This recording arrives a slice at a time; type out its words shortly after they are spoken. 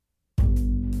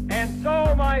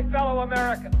my fellow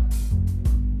Americans,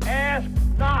 ask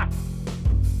not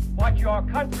what your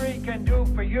country can do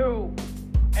for you.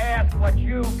 Ask what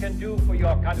you can do for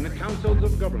your country. In the councils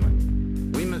of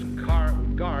government, we must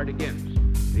guard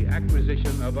against the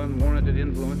acquisition of unwarranted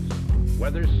influence,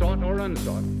 whether sought or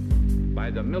unsought, by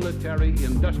the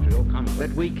military-industrial complex.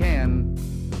 That we can,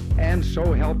 and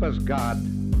so help us God,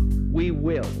 we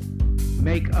will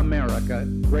make America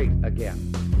great again.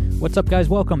 What's up, guys?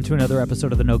 Welcome to another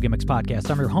episode of the No Gimmicks Podcast.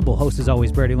 I'm your humble host, as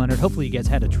always, Brady Leonard. Hopefully you guys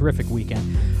had a terrific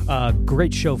weekend.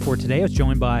 Great show for today. I was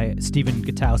joined by Stephen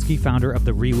Gutowski, founder of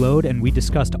The Reload, and we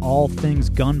discussed all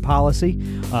things gun policy,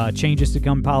 changes to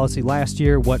gun policy last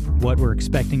year, what we're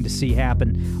expecting to see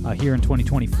happen here in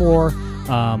 2024,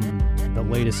 the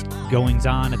latest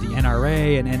goings-on at the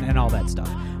NRA, and all that stuff.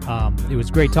 It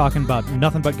was great talking about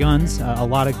nothing but guns. A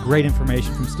lot of great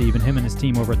information from Steve, and him and his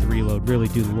team over at The Reload really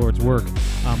do the Lord's work,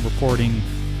 reporting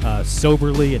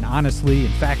soberly and honestly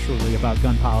and factually about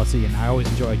gun policy, and I always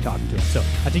enjoy talking to him. So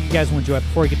I think you guys will enjoy it.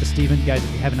 Before we get to Steven, you guys,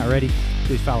 if you haven't already,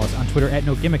 please follow us on Twitter at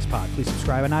NoGimmicksPod. Please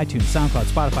subscribe on iTunes, SoundCloud,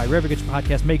 Spotify, wherever you get your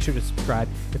podcast. Make sure to subscribe.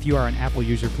 If you are an Apple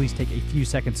user, please take a few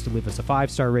seconds to leave us a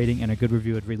 5-star rating and a good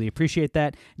review. I'd really appreciate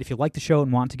that. And if you like the show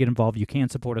and want to get involved, you can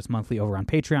support us monthly over on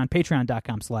Patreon,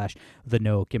 patreon.com/the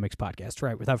No Gimmicks Podcast.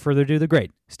 Right, without further ado, the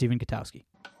great Stephen Gutowski.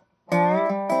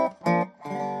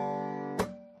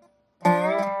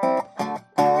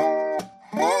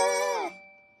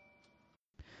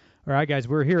 All right, guys,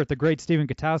 we're here at the great Stephen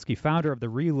Gutowski, founder of The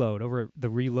Reload, over at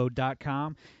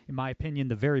thereload.com. In my opinion,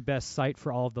 the very best site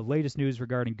for all of the latest news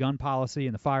regarding gun policy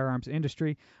and the firearms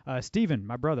industry. Stephen,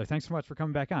 my brother, thanks so much for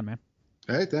coming back on, man.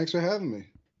 Hey, thanks for having me.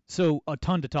 So a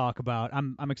ton to talk about.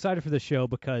 I'm excited for this show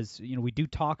because, we do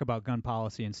talk about gun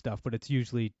policy and stuff, but it's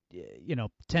usually,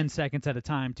 10 seconds at a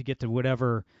time to get to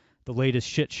whatever the latest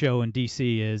shit show in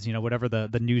D.C. is, whatever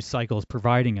the news cycle is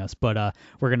providing us. But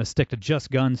we're going to stick to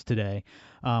just guns today.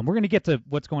 We're going to get to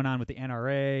what's going on with the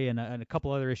NRA and a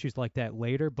couple other issues like that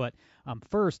later. But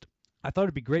first, I thought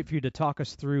it'd be great for you to talk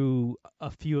us through a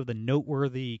few of the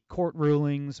noteworthy court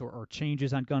rulings or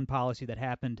changes on gun policy that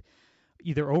happened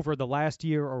either over the last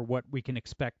year or what we can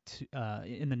expect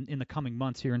in the coming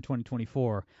months here in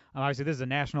 2024. Obviously, this is a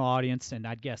national audience, and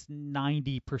I'd guess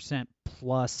 90%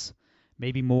 plus,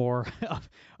 maybe more,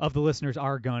 of the listeners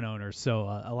are gun owners, so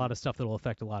a lot of stuff that will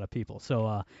affect a lot of people. So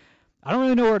I don't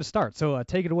really know where to start, so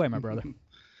take it away, my brother.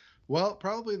 Well,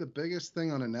 probably the biggest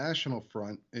thing on a national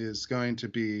front is going to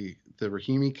be the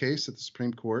Rahimi case at the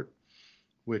Supreme Court,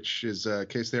 which is a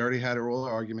case they already had oral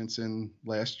arguments in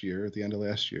last year, at the end of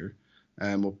last year.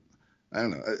 And I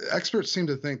don't know, experts seem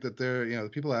to think that the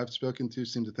people I've spoken to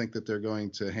seem to think that they're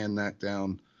going to hand that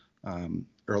down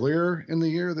earlier in the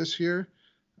year, this year.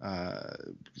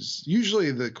 Because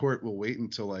usually the court will wait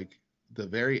until like the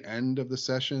very end of the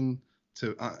session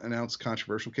to announce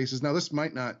controversial cases. Now, it's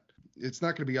not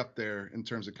going to be up there in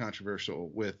terms of controversial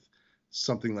with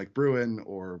something like Bruin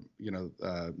or,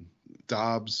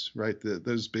 Dobbs, right?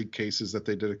 Those big cases that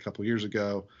they did a couple years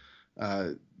ago,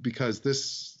 because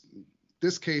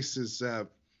this case is, I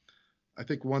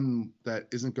think, one that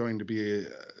isn't going to be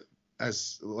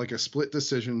as like a split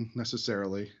decision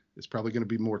necessarily. It's probably going to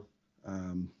be more.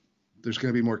 There's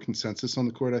going to be more consensus on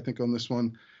the court, I think, on this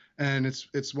one. And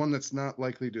it's one that's not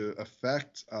likely to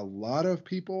affect a lot of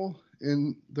people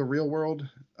in the real world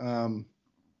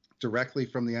directly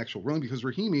from the actual ruling, because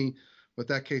Rahimi, what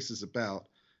that case is about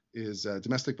is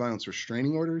domestic violence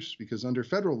restraining orders, because under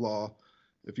federal law,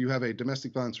 if you have a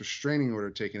domestic violence restraining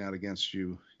order taken out against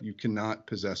you, you cannot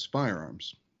possess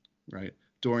firearms, right,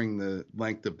 during the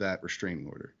length of that restraining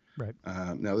order. Right.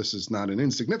 Now, this is not an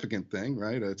insignificant thing,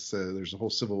 right? There's a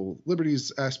whole civil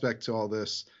liberties aspect to all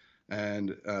this,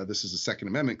 and this is a Second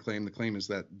Amendment claim. The claim is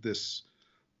that this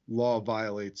law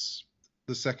violates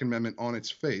the Second Amendment on its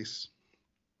face,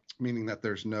 meaning that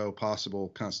there's no possible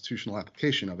constitutional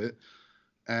application of it,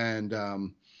 and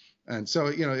so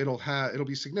it'll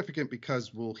be significant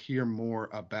because we'll hear more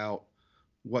about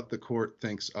what the court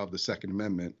thinks of the Second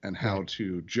Amendment and how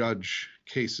to judge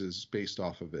cases based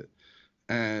off of it.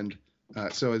 And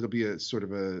so it'll be a sort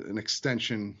of an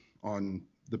extension on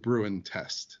the Bruin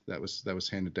test that was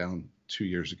handed down 2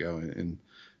 years ago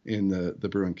in the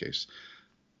Bruin case.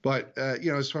 But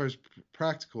as far as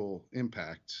practical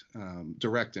impact,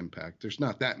 direct impact, there's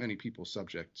not that many people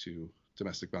subject to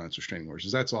domestic violence restraining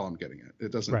orders. That's all I'm getting at.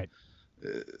 It doesn't. Right.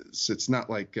 It's not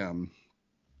like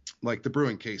the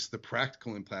Bruin case. The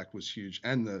practical impact was huge,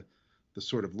 and the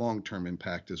sort of long-term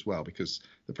impact as well, because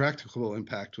the practical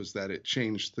impact was that it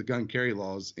changed the gun carry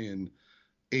laws in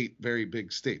 8 very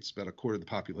big states. About a quarter of the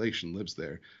population lives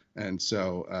there. And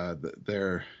so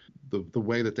the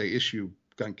way that they issue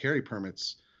gun carry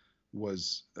permits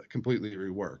was completely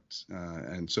reworked.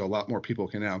 And so a lot more people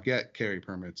can now get carry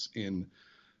permits in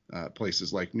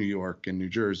places like New York and New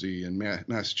Jersey and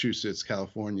Massachusetts,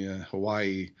 California,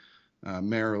 Hawaii,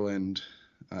 Maryland.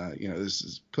 This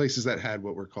is places that had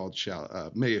what were called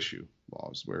may issue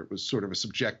laws, where it was sort of a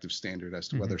subjective standard as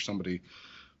to whether somebody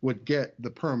would get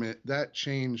the permit. That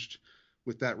changed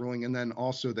with that ruling. And then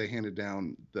also they handed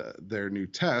down their new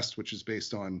test, which is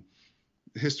based on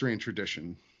history and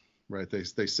tradition, right?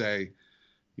 They say,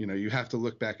 you have to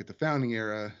look back at the founding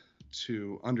era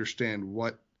to understand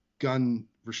what gun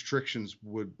restrictions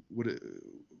would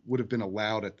have been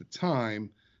allowed at the time.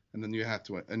 And then you have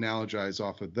to analogize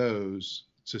off of those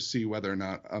to see whether or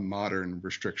not a modern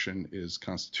restriction is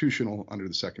constitutional under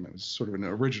the Second Amendment. It's sort of an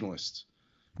originalist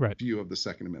view of the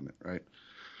Second Amendment, right?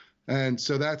 And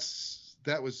so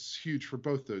that was huge for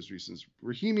both those reasons.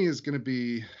 Rahimi is going to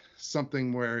be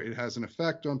something where it has an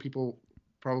effect on people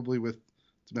probably with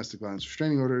domestic violence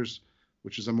restraining orders,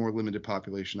 which is a more limited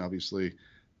population, obviously,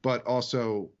 but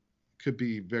also could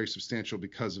be very substantial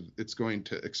because of it's going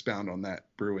to expound on that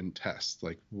Bruin test.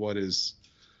 Like, what is,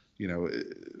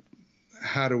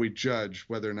 how do we judge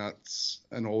whether or not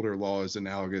an older law is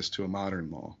analogous to a modern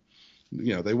law?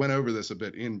 They went over this a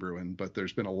bit in Bruin, but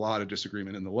there's been a lot of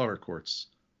disagreement in the lower courts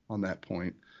on that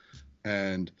point.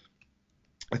 And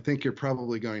I think you're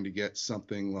probably going to get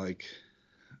something like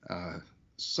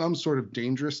some sort of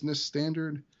dangerousness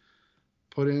standard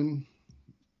put in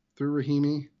through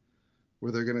Rahimi,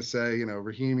 where they're going to say,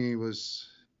 Rahimi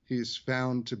he's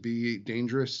found to be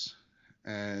dangerous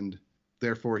and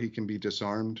therefore he can be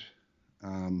disarmed.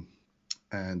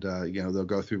 They'll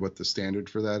go through what the standard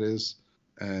for that is.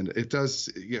 And it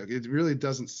really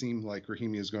doesn't seem like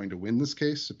Rahimi is going to win this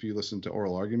case if you listen to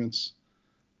oral arguments.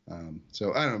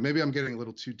 So I don't know, maybe I'm getting a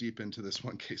little too deep into this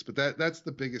one case, but that's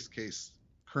the biggest case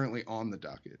currently on the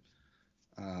docket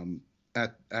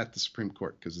at the Supreme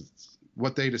Court, because it's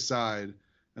what they decide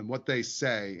and what they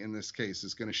say in this case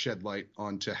is going to shed light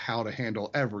onto how to handle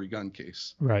every gun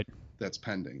case that's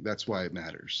pending. That's why it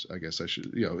matters. I guess I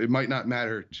should, it might not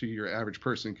matter to your average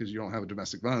person because you don't have a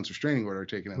domestic violence restraining order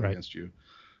taken out against you,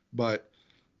 but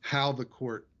how the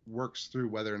court works through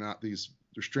whether or not these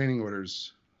restraining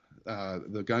orders,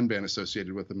 the gun ban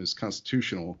associated with them, is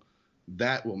constitutional,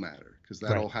 that will matter, because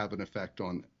that'll have an effect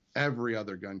on every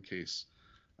other gun case.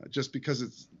 Just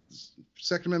because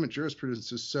Second Amendment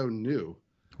jurisprudence is so new.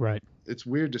 Right. It's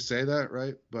weird to say that,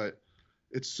 right? But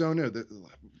it's so new that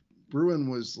Bruin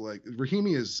was like,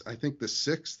 Rahimi is, I think, the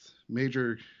sixth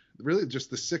major, really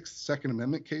just the sixth Second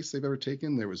Amendment case they've ever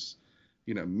taken. There was,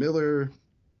 Miller,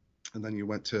 and then you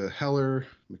went to Heller,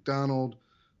 McDonald.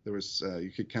 There was,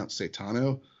 you could count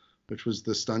Saitano, which was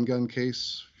the stun gun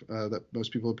case that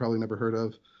most people have probably never heard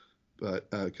of, but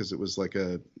because it was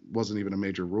wasn't even a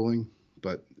major ruling.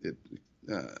 But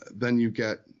then you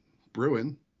get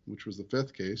Bruin, which was the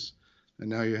fifth case, and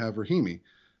now you have Rahimi.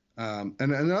 And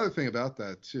another thing about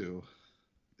that too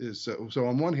is so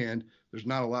on one hand, there's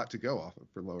not a lot to go off of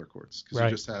for lower courts, because you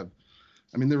just have,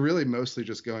 they're really mostly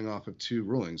just going off of two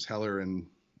rulings, Heller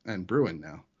and Bruin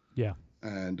now. Yeah.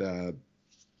 And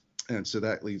so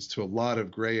that leads to a lot of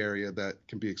gray area that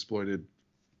can be exploited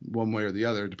one way or the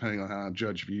other, depending on how a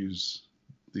judge views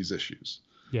these issues.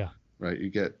 Yeah. Right.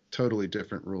 You get totally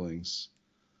different rulings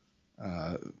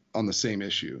on the same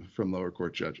issue from lower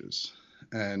court judges.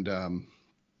 And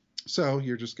so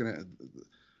you're just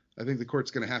I think the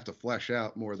court's going to have to flesh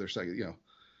out more of their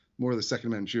more of the Second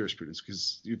Amendment jurisprudence,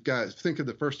 because you've got to think of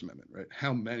the First Amendment, right?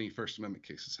 How many First Amendment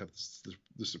cases have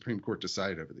the Supreme Court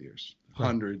decided over the years?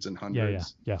 Hundreds and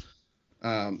hundreds. Yeah.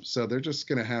 So they're just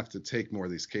going to have to take more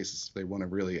of these cases if they want to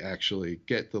really actually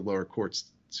get the lower courts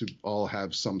to all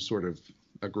have some sort of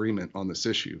agreement on this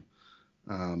issue.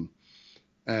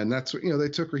 And that's what, they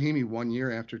took Rahimi 1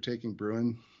 year after taking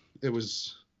Bruin. It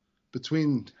was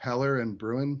between Heller and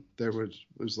Bruin, it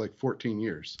was like 14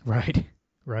 years. Right.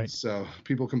 So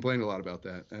people complained a lot about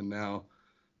that. And now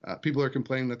people are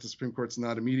complaining that the Supreme Court's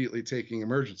not immediately taking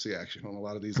emergency action on a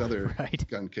lot of these other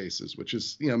gun cases, which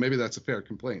is, maybe that's a fair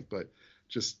complaint, but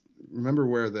just remember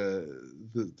where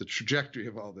the trajectory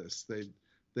of all this,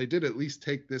 they did at least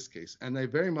take this case, and they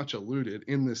very much alluded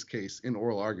in this case in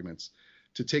oral arguments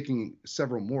to taking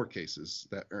several more cases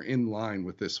that are in line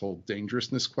with this whole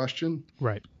dangerousness question.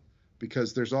 Right.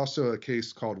 Because there's also a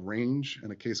case called Range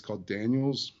and a case called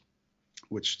Daniels,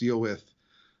 which deal with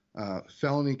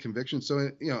felony convictions. So,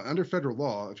 under federal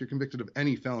law, if you're convicted of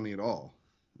any felony at all,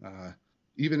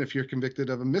 even if you're convicted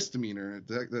of a misdemeanor,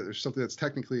 there's something that's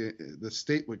technically the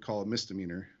state would call a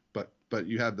misdemeanor, but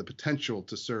you have the potential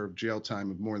to serve jail time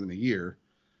of more than a year.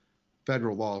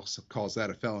 federal law calls that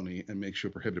a felony and makes you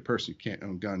a prohibited person. You can't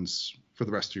own guns for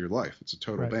the rest of your life. It's a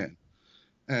total ban.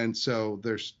 And so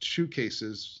there's 2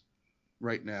 cases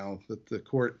right now that the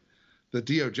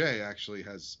DOJ actually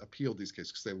has appealed these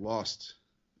cases because they lost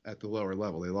at the lower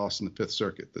level. They lost in the 5th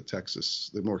Circuit,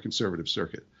 the more conservative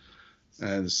circuit,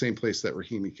 and the same place that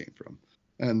Rahimi came from.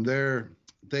 And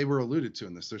they were alluded to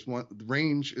in this. There's one,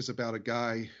 Range is about a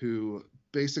guy who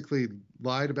basically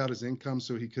lied about his income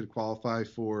so he could qualify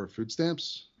for food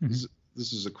stamps. Mm-hmm.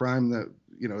 This is a crime that,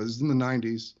 it was in the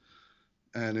 90s,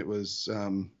 and it was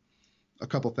a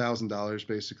couple $1,000s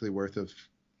basically worth of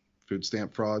food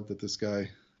stamp fraud that this guy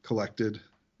collected.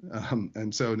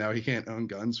 And so now he can't own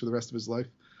guns for the rest of his life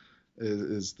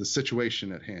is the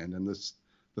situation at hand. And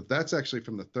that's actually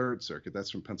from the 3rd Circuit.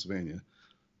 That's from Pennsylvania.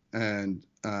 And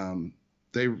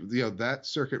that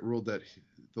circuit ruled that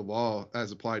the law,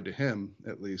 as applied to him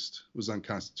at least, was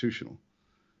unconstitutional.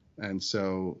 And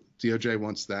so DOJ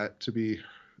wants that to be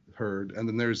heard. And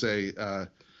then there's a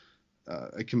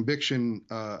conviction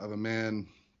of a man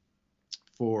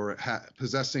for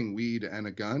possessing weed and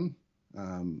a gun,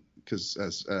 because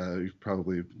as you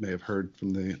probably may have heard from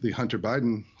the Hunter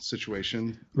Biden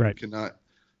situation, right, you cannot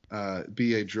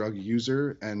be a drug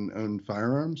user and own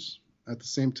firearms at the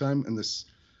same time. And this,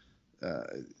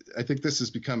 I think this has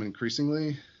become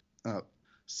increasingly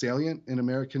salient in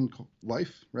American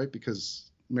life, right? Because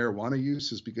marijuana use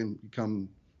has become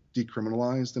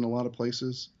decriminalized in a lot of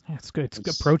places. Yeah, it's good.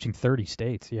 It's approaching 30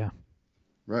 states. Yeah.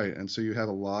 Right. And so you have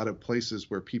a lot of places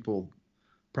where people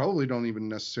probably don't even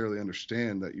necessarily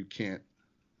understand that you can't,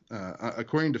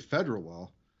 according to federal law,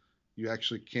 you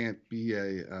actually can't be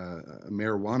a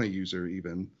marijuana user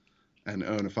even and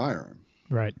own a firearm.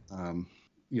 Right.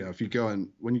 If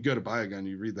when you go to buy a gun,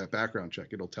 you read that background check,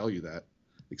 it'll tell you that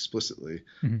explicitly,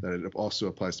 mm-hmm. that it also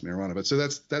applies to marijuana. But so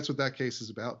that's what that case is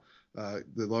about. The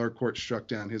lower court struck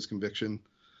down his conviction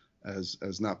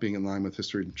as not being in line with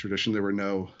history and tradition.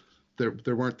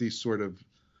 There weren't these sort of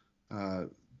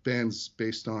bans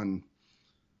based on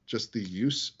just the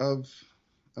use of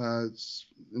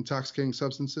intoxicating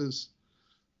substances,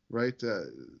 right?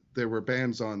 There were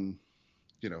bans on,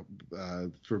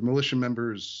 for militia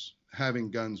members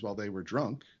having guns while they were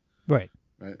drunk, right?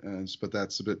 But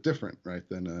that's a bit different, right,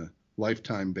 than a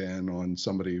lifetime ban on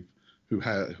somebody who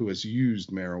has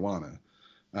used marijuana.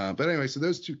 But anyway, so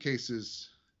those 2 cases,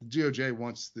 DOJ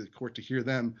wants the court to hear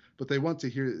them, but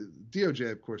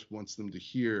DOJ, of course, wants them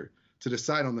to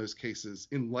decide on those cases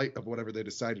in light of whatever they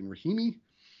decide in Rahimi,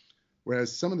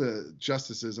 whereas some of the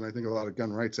justices, and I think a lot of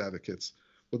gun rights advocates,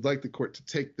 would like the court to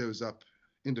take those up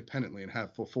independently and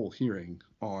have full hearing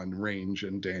on Range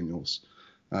and Daniels,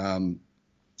 and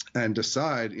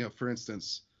decide, for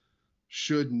instance,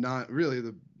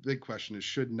 the big question is,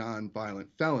 should nonviolent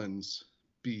felons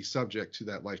be subject to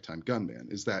that lifetime gun ban?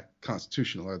 Is that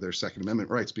constitutional? Are their Second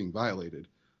Amendment rights being violated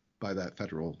by that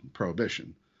federal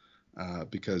prohibition?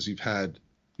 Because you've had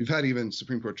even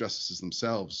Supreme Court justices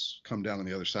themselves come down on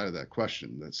the other side of that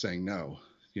question, that's saying no,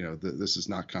 this is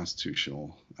not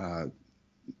constitutional.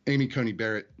 Amy Coney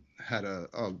Barrett had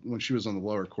when she was on the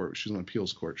lower court, she was on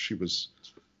appeals court,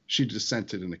 she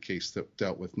dissented in a case that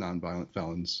dealt with nonviolent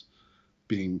felons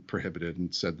being prohibited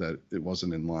and said that it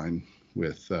wasn't in line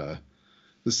with the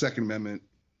Second Amendment,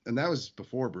 and that was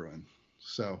before Bruin.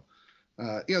 So,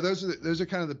 those are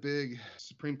kind of the big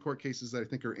Supreme Court cases that I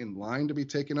think are in line to be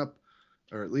taken up,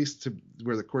 or at least to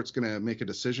where the court's going to make a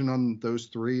decision on those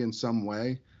 3 in some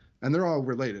way. And they're all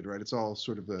related, right? It's all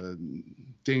sort of a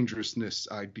dangerousness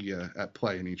idea at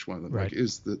play in each one of them. Right. Like,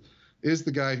 is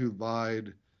the guy who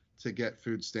lied to get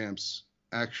food stamps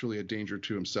actually a danger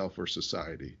to himself or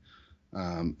society?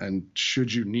 And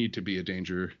should you need to be a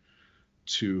danger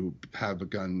to have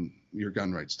your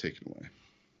gun rights taken away?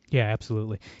 Yeah,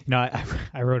 absolutely.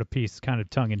 I wrote a piece kind of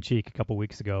tongue in cheek a couple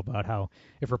weeks ago about how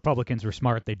if Republicans were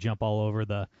smart, they'd jump all over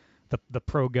the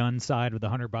pro-gun side of the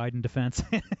Hunter Biden defense.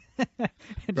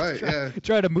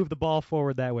 Try to move the ball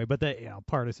forward that way. But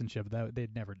partisanship,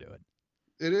 they'd never do it.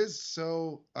 It is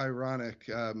so ironic,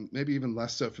 maybe even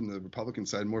less so from the Republican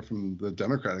side, more from the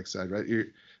Democratic side, right?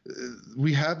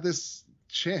 We have this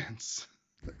chance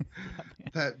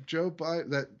that Joe Biden,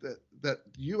 that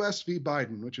U.S. v.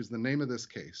 Biden, which is the name of this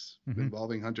case, mm-hmm.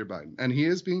 involving Hunter Biden, and he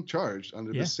is being charged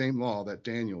under the same law that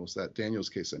Daniels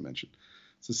case I mentioned.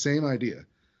 It's the same idea.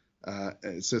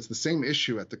 So it's the same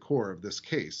issue at the core of this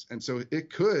case. And so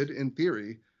it could, in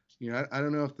theory, I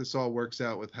don't know if this all works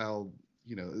out with how,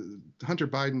 Hunter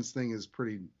Biden's thing is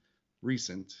pretty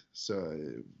recent. So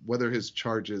whether his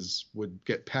charges would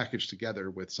get packaged together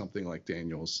with something like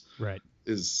Daniels. Right.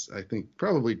 is, I think,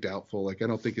 probably doubtful. Like, I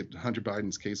don't think Hunter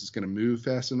Biden's case is going to move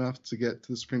fast enough to get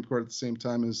to the Supreme Court at the same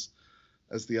time as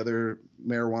the other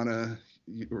marijuana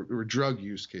or drug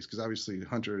use case, because obviously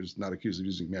Hunter is not accused of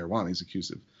using marijuana. He's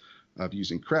accused of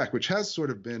using crack, which has sort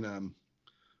of been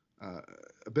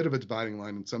a bit of a dividing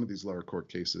line in some of these lower court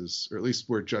cases, or at least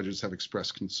where judges have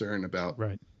expressed concern about.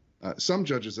 Right. Some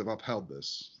judges have upheld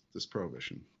this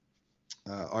prohibition,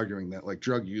 arguing that like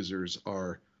drug users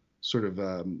are sort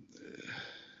of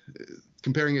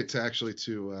comparing it to actually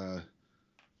to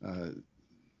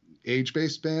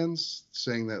age-based bans,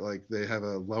 saying that like they have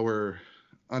a lower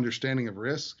understanding of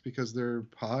risk because they're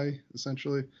high,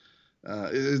 essentially.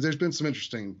 There's been some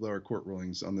interesting lower court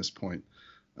rulings on this point.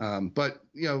 But,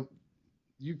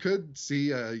 you could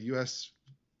see a U.S.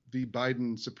 v.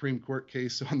 Biden Supreme Court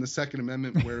case on the Second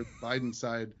Amendment where the Biden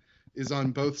side is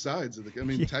on both sides of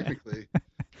technically,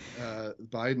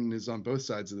 Biden is on both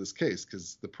sides of this case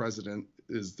because the president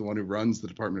is the one who runs the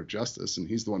Department of Justice, and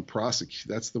he's the one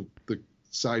that's the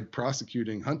side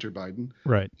prosecuting Hunter Biden.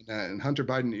 Right. And Hunter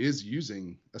Biden is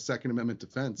using a Second Amendment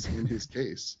defense in his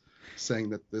case,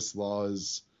 saying that this law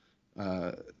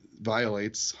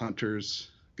violates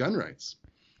Hunter's gun rights.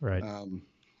 Right.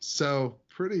 So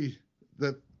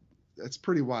that's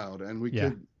pretty wild. And we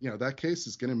could, that case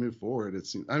is going to move forward.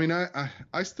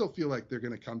 I still feel like they're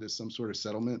going to come to some sort of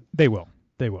settlement. They will.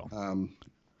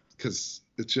 Because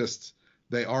it's just,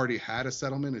 they already had a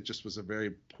settlement. It just was a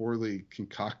very poorly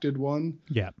concocted one.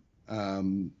 Yeah.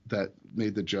 That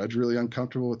made the judge really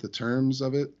uncomfortable with the terms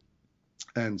of it.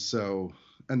 And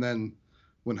then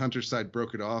when Hunter's side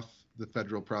broke it off, the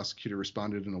federal prosecutor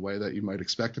responded in a way that you might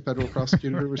expect a federal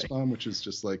prosecutor to respond, which is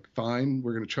just like, fine,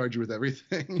 we're going to charge you with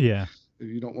everything. Yeah. If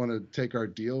you don't want to take our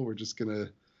deal, we're just going to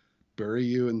bury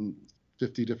you in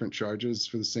 50 different charges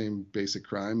for the same basic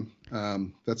crime.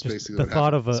 That's just basically the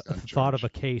thought of a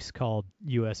case called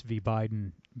U.S. v.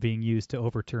 Biden being used to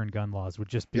overturn gun laws would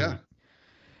just be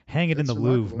hang it in the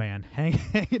Louvre, man. Hang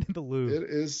it in the Louvre. It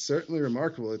is certainly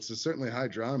remarkable. It's a certainly high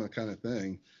drama kind of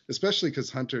thing, especially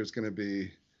because Hunter is going to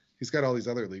he's got all these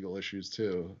other legal issues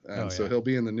too. And so he'll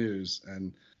be in the news,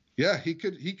 and he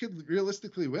could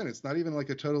realistically win. It's not even like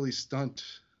a totally stunt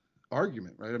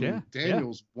argument, right? I mean,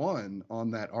 Daniels won on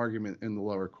that argument in the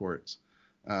lower courts.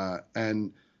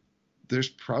 And there's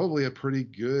probably a pretty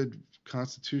good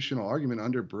constitutional argument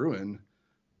under Bruin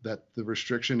that the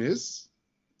restriction is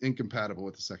incompatible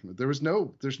with the Second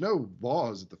Amendment. There's no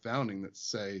laws at the founding that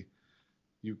say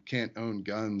you can't own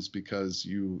guns because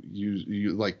you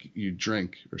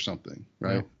drink or something,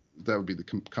 right? Yeah. That would be the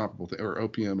comparable thing, or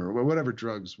opium or whatever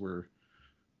drugs were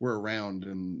around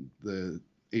in the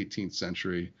 18th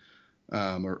century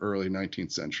or early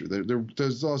 19th century.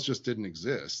 Those laws just didn't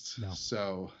exist. No.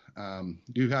 So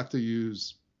you have to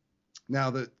use,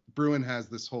 now that Bruin has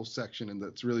this whole section, and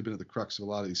that's really been at the crux of a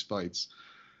lot of these fights,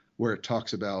 where it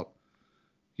talks about,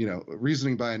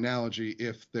 reasoning by analogy,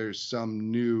 if there's some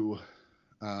new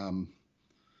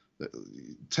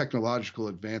technological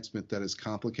advancement that has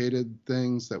complicated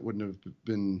things that wouldn't have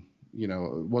been,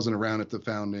 wasn't around at the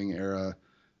founding era,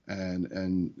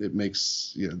 and it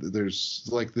makes, there's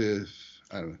like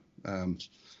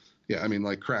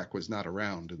like crack was not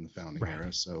around in the founding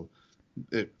era, so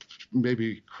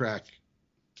maybe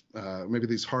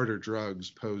these harder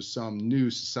drugs pose some new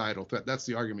societal threat. That's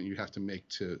the argument you have to make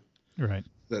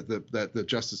that the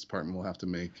Justice Department will have to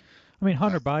make. I mean,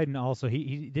 Hunter Biden also,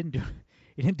 he didn't do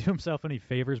himself any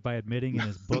favors by admitting in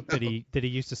his book that he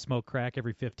used to smoke crack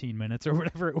every 15 minutes or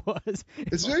whatever it was.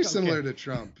 It's very similar to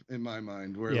Trump in my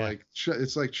mind, where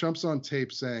it's like Trump's on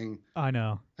tape saying, "I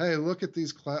know. Hey, look at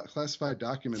these classified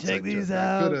documents. Check these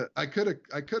out. I could have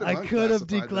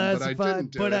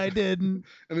declassified, but I didn't."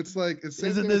 And it's like,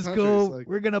 isn't this cool? Like,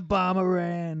 we're gonna bomb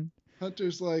Iran.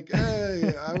 Hunter's like,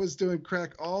 hey, I was doing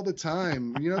crack all the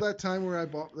time. That time where I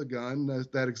bought the gun,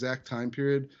 that exact time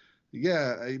period.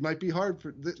 Yeah, it might be hard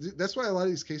that's why a lot of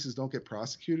these cases don't get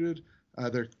prosecuted.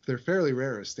 They're fairly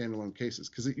rare as standalone cases,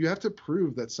 because you have to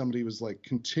prove that somebody was like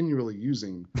continually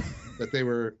using, that they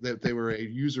were a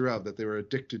user of, that they were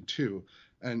addicted to,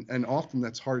 and often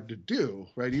that's hard to do,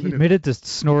 right? Even he admitted to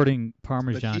snorting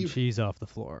Parmesan cheese off the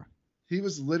floor. He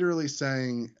was literally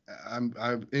saying, I'm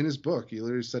in his book, he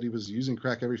literally said he was using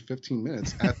crack every 15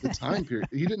 minutes at the time period.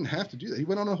 He didn't have to do that. He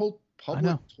went on a whole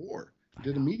public tour. He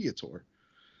did a media tour.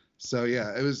 So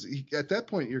yeah, it was at that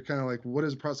point you're kind of like, what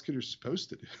is a prosecutor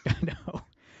supposed to do?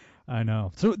 I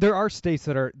know. So there are states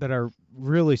that are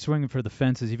really swinging for the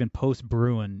fences, even post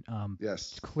Bruin.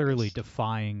 Clearly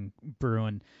defying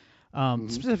Bruin.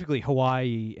 Specifically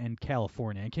Hawaii and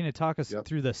California. And can you talk us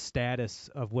through the status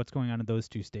of what's going on in those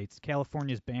two states?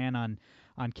 California's ban on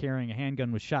on carrying a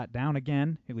handgun was shot down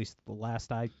again, at least the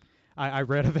last I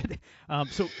read of it.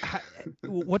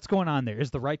 What's going on there? Is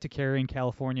the right to carry in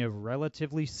California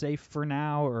relatively safe for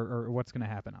now, or what's going to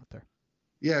happen out there?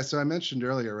 Yeah, so I mentioned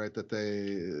earlier, right, that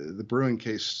the Bruen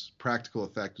case practical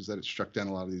effect was that it struck down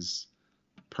a lot of these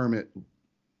permit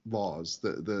laws.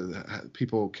 The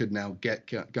people could now get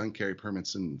gun carry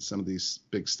permits in some of these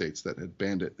big states that had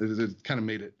banned it. It kind of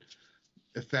made it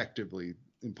effectively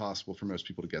impossible for most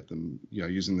people to get them,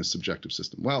 using this subjective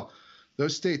system. Well,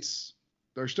 those states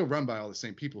are still run by all the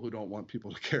same people who don't want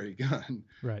people to carry a gun.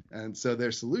 Right. And so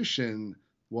their solution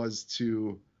was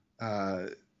to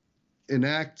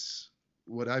enact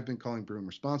what I've been calling Bruen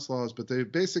response laws, but they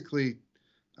basically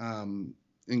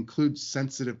include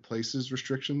sensitive places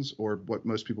restrictions, or what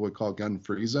most people would call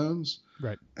gun-free zones.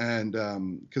 Right. And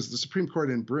because the Supreme Court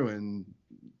in Bruen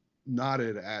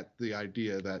nodded at the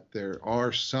idea that there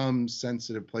are some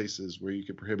sensitive places where you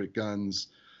could prohibit guns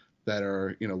that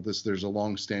are, there's a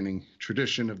long-standing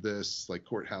tradition of this, like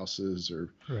courthouses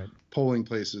or right. polling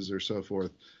places or so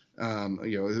forth.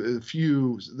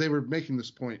 They were making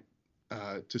this point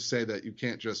to say that you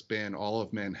can't just ban all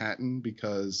of Manhattan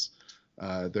because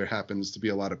there happens to be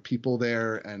a lot of people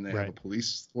there and they right. have a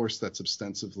police force that's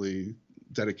ostensibly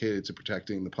dedicated to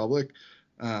protecting the public.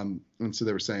 And so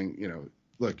they were saying,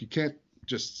 look, you can't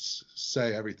just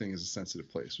say everything is a sensitive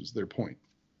place, was their point.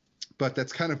 But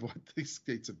that's kind of what these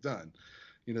states have done.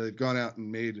 They've gone out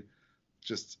and made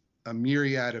just a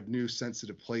myriad of new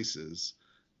sensitive places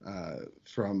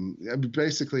from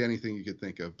basically anything you could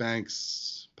think of: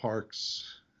 banks,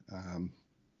 parks,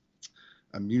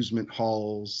 amusement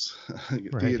halls,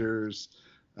 right. theaters,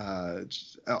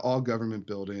 all government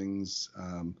buildings.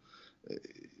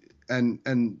 And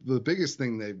the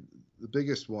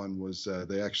biggest one was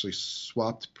they actually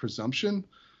swapped presumption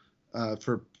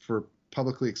for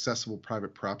publicly accessible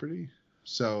private property.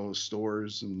 So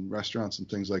stores and restaurants and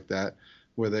things like that,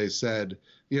 where they said,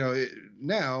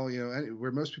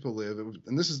 where most people live,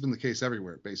 and this has been the case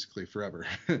everywhere, basically forever.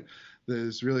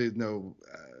 There's really no,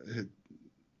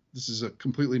 this is a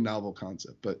completely novel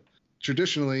concept, but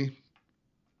traditionally,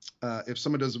 if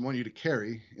someone doesn't want you to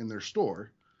carry in their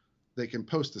store, they can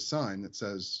post a sign that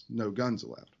says no guns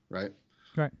allowed, right?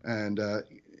 Right. And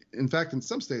in fact, in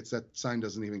some states, that sign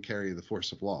doesn't even carry the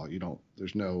force of law.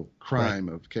 There's no crime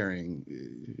right. of carrying.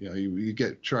 You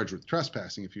get charged with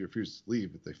trespassing if you refuse to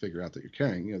leave, if they figure out that you're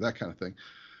carrying, that kind of thing.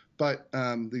 But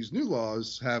these new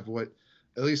laws have what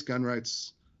at least gun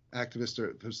rights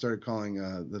activists have started calling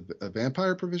a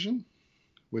vampire provision,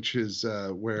 which is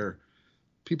where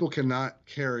people cannot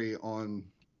carry on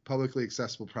publicly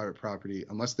accessible private property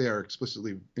unless they are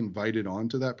explicitly invited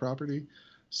onto that property.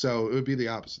 So it would be the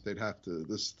opposite. They'd have to,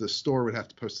 the store would have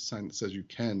to post a sign that says you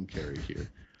can carry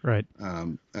here. Right.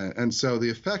 And so the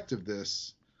effect of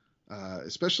this,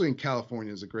 especially in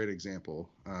California, is a great example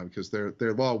because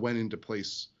their law went into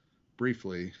place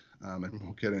briefly, and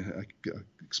we'll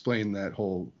explain that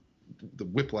the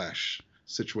whiplash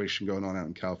situation going on out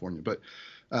in California. But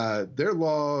their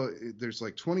law, there's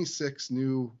like 26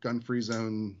 new gun-free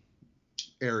zone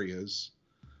areas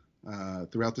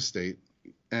throughout the state.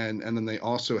 And then they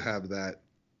also have that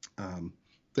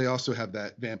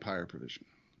vampire provision.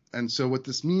 And so what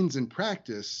this means in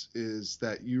practice is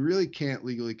that you really can't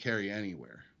legally carry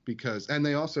anywhere and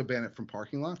they also ban it from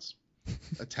parking lots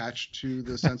attached to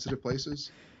the sensitive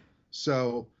places.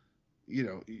 So,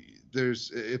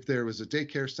 if there was a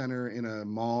daycare center in a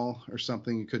mall or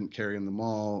something, you couldn't carry in the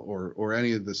mall or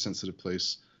any of the sensitive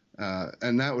place.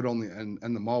 And that would only, and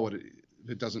the mall would, if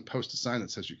it doesn't post a sign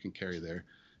that says you can carry there,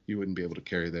 you wouldn't be able to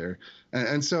carry there.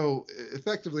 And so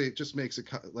effectively it just makes it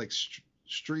like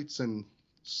streets and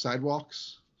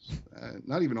sidewalks,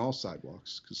 not even all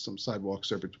sidewalks, because some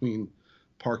sidewalks are between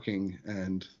parking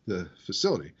and the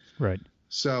facility. Right.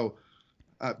 So,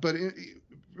 but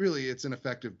really it's an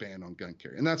effective ban on gun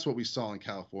carry. And that's what we saw in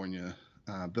California.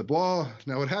 The law,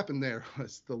 now what happened there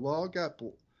was the law got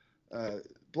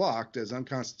blocked as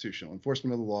unconstitutional.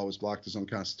 Enforcement of the law was blocked as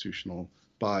unconstitutional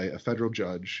by a federal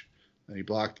judge. And he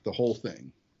blocked the whole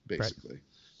thing, basically, right.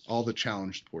 All the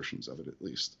challenged portions of it, at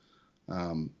least.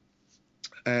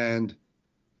 And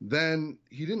then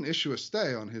he didn't issue a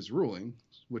stay on his ruling,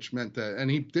 which meant that,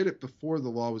 and he did it before the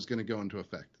law was going to go into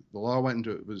effect. The law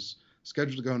was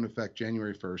scheduled to go into effect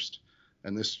January 1st,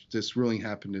 and this ruling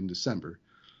happened in December.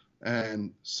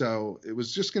 And so it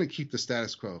was just going to keep the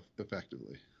status quo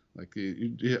effectively. Like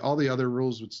all the other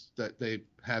rules that they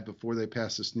had before they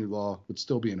passed this new law would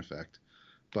still be in effect.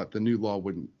 But the new law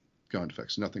wouldn't go into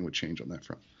effect, so nothing would change on that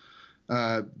front.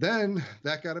 Then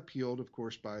that got appealed, of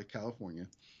course, by California,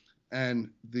 and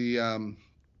the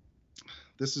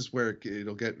this is where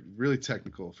it'll get really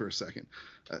technical for a second.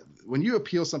 When you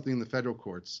appeal something in the federal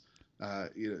courts,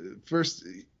 first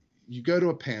you go to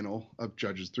a panel of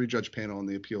judges, 3-judge panel in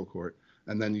the appeal court,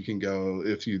 and then you can go,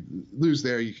 if you lose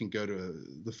there, you can go to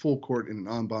the full court in an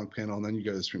en banc panel, and then you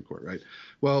go to the Supreme Court, right?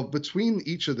 Well, between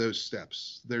each of those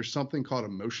steps, there's something called a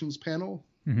motions panel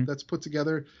that's put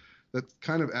together that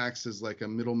kind of acts as like a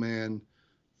middleman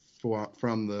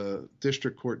from the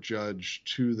district court judge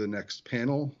to the next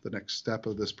panel, the next step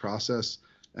of this process,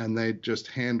 and they just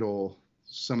handle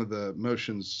some of the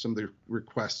motions, some of the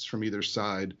requests from either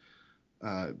side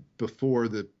before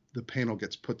the panel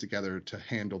gets put together to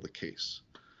handle the case.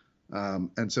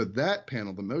 And so that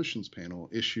panel, the motions panel,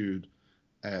 issued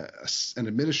an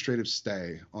administrative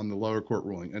stay on the lower court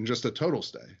ruling, and just a total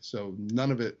stay. So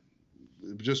none of it,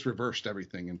 just reversed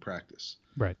everything in practice.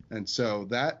 Right. And so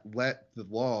that let the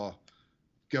law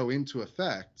go into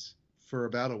effect for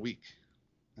about a week,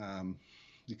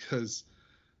 because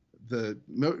the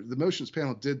motions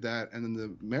panel did that, and then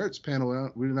the merits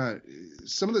panel,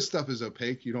 some of this stuff is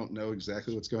opaque. You don't know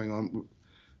exactly what's going on.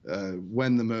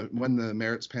 When the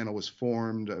merits panel was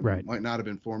formed, might not have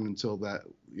been formed until that,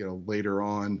 later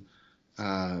on.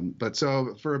 But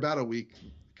so for about a week,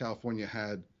 California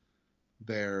had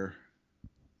their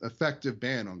effective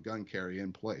ban on gun carry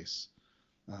in place.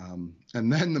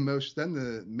 And then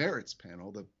the merits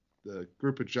panel, the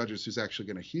group of judges who's actually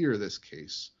going to hear this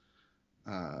case,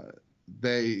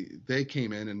 they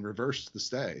came in and reversed the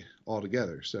stay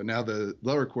altogether. So now the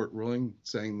lower court ruling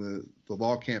saying the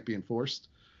law can't be enforced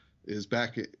is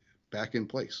back in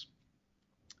place.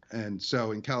 And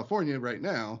so in California right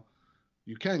now,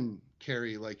 you can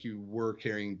carry like you were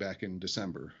carrying back in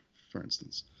December, for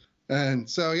instance. And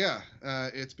so,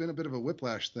 it's been a bit of a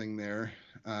whiplash thing there.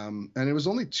 And it was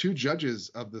only 2 judges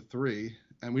of the 3,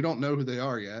 and we don't know who they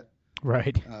are yet.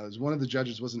 Right. One of the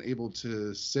judges wasn't able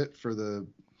to sit for the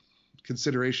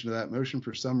consideration of that motion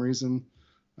for some reason.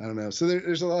 I don't know. So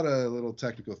there's a lot of little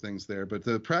technical things there. But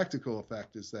the practical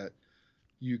effect is that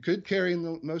you could carry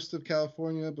in most of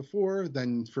California before.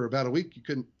 Then for about a week, you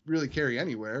couldn't really carry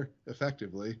anywhere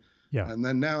effectively. Yeah. And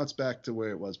then now it's back to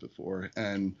where it was before.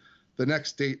 And the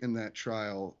next date in that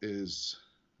trial is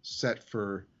set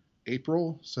for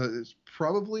April, so it's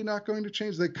probably not going to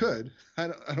change. They could. I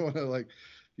don't want to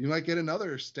you might get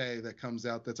another stay that comes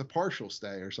out that's a partial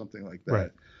stay or something like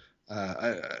that.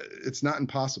 Right. It's not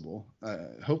impossible.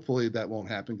 Hopefully that won't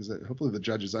happen, because hopefully the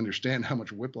judges understand how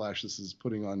much whiplash this is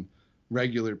putting on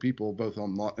regular people, both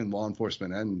in law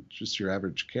enforcement and just your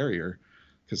average carrier,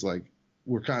 because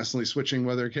we're constantly switching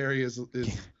whether carry is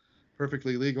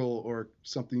perfectly legal or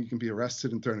something you can be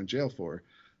arrested and thrown in jail for.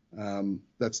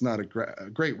 That's not a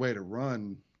great way to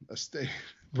run a state,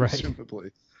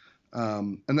 presumably.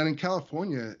 And then in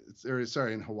California,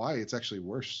 in Hawaii, it's actually a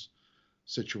worse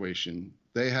situation.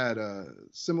 They had a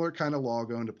similar kind of law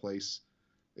go into place,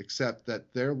 except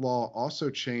that their law also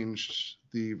changed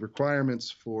the requirements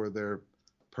for their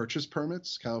purchase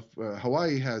permits.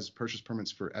 Hawaii has purchase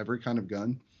permits for every kind of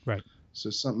gun. Right.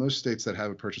 So most states that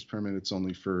have a purchase permit, it's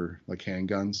only for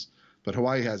handguns, but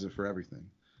Hawaii has it for everything.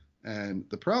 And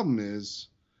the problem is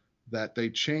that they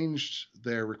changed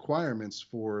their requirements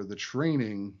for the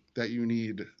training that you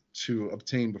need to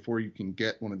obtain before you can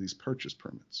get one of these purchase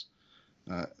permits.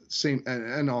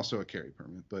 And also a carry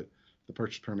permit, but the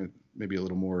purchase permit may be a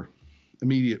little more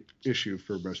immediate issue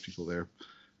for most people there.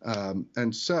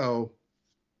 And so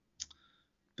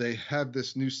they have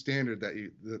this new standard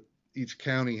that each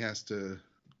county has to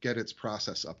get its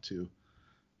process up to.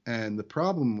 And the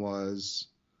problem was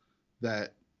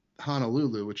that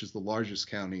Honolulu, which is the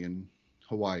largest county in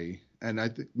Hawaii, and I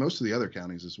think most of the other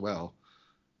counties as well,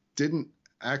 didn't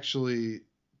actually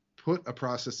put a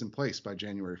process in place by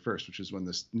January 1st, which is when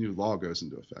this new law goes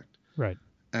into effect. Right.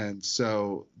 And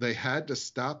so they had to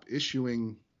stop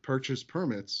issuing purchase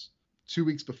permits 2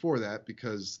 weeks before that,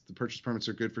 because the purchase permits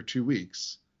are good for 2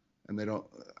 weeks. And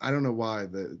I don't know why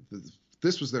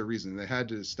this was their reason. They had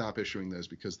to stop issuing those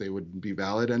because they wouldn't be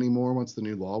valid anymore once the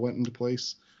new law went into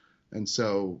place. And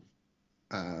so,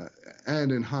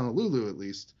 and in Honolulu, at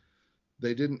least,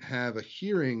 they didn't have a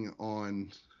hearing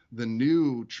on the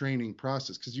new training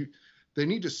process, because they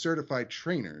need to certify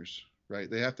trainers, right?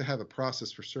 They have to have a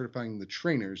process for certifying the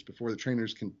trainers before the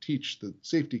trainers can teach the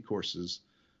safety courses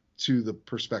to the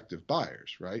prospective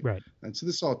buyers, right? Right. And so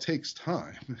this all takes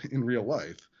time in real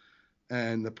life.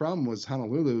 And the problem was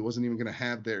Honolulu wasn't even going to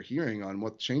have their hearing on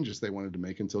what changes they wanted to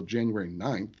make until January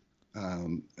 9th.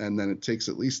 And then it takes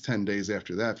at least 10 days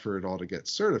after that for it all to get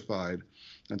certified.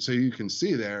 And so you can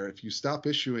see there, if you stop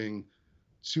issuing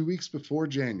 2 weeks before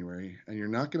January and you're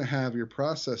not going to have your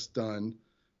process done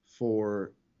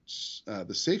for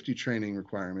the safety training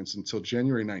requirements until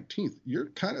January 19th, you're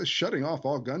kind of shutting off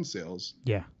all gun sales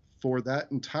for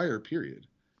that entire period.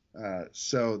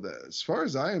 So as far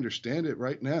as I understand it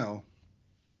right now,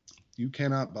 you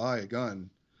cannot buy a gun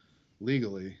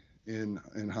legally in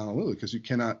Honolulu because you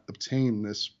cannot obtain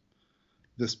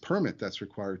this permit that's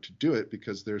required to do it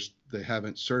because they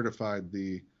haven't certified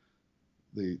the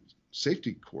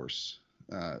safety course.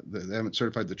 They haven't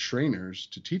certified the trainers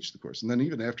to teach the course. And then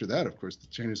even after that, of course, the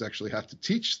trainers actually have to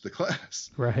teach the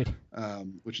class. Right.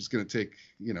 Which is going to take,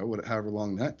 however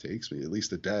long that takes, at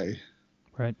least a day.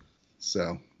 Right.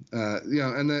 So,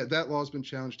 and that law has been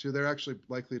challenged too. They're actually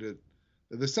likely to,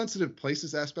 the sensitive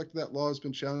places aspect of that law has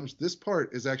been challenged. This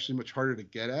part is actually much harder to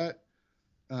get at.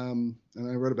 And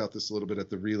I wrote about this a little bit at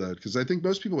the Reload because I think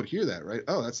most people would hear that, right?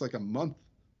 Oh, that's like a month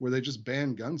where they just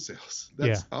ban gun sales.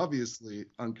 That's obviously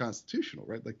unconstitutional,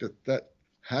 right? Like that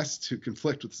has to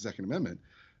conflict with the Second Amendment.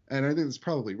 And I think that's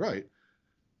probably right.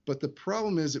 But the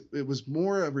problem is it was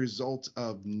more a result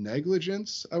of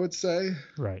negligence, I would say,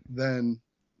 right? Than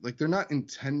like they're not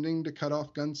intending to cut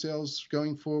off gun sales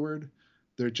going forward.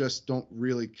 They just don't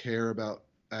really care about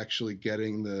actually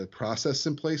getting the process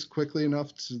in place quickly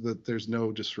enough so that there's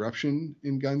no disruption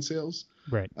in gun sales.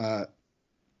 Right.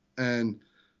 And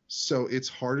so it's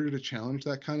harder to challenge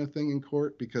that kind of thing in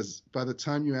court because by the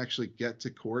time you actually get to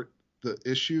court, the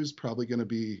issue is probably going to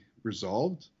be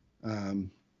resolved,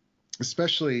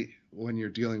 especially when you're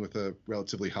dealing with a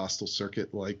relatively hostile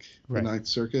circuit like the Ninth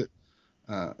Circuit,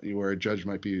 where a judge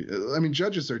might be. I mean,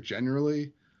 judges are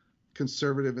generally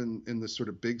conservative in the sort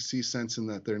of big C sense in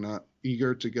that they're not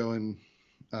eager to go and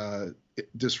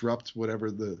disrupt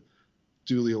whatever the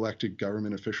duly elected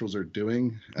government officials are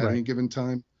doing at any given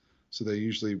time. So they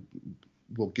usually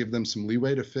will give them some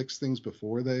leeway to fix things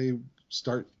before they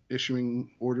start issuing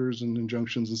orders and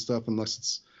injunctions and stuff,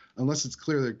 unless it's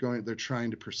clear they're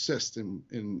trying to persist in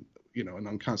an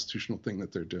unconstitutional thing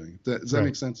that they're doing. Does that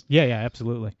make sense? Yeah,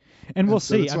 absolutely. And we'll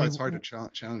see. That's why it's hard to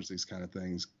challenge these kind of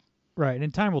things. Right,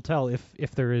 and time will tell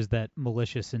if there is that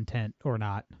malicious intent or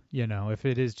not. If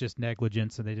it is just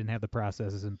negligence and they didn't have the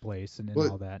processes in place and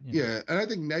all that. Yeah, and I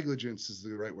think negligence is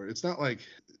the right word. It's not like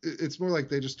it's more like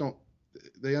they just don't.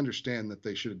 They understand that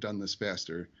they should have done this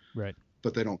faster. Right.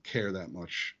 But they don't care that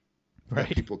much. Right.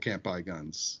 That people can't buy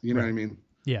guns. You know what I mean?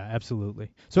 Yeah, absolutely.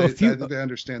 So they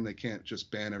understand they can't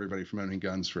just ban everybody from owning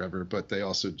guns forever, but they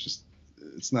also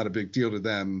it's not a big deal to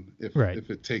them if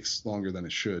it takes longer than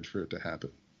it should for it to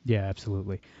happen. Yeah,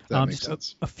 absolutely. That makes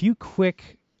sense. A few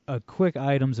quick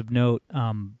items of note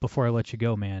before I let you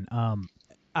go, man.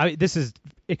 This is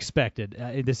expected.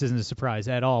 This isn't a surprise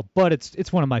at all, but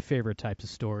it's one of my favorite types of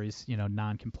stories.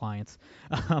 Non-compliance.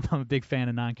 I'm a big fan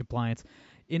of non-compliance.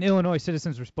 In Illinois,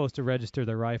 citizens were supposed to register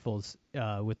their rifles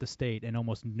with the state, and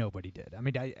almost nobody did. I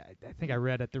mean, I think I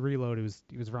read at the Reload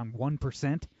it was around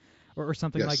 1%. Or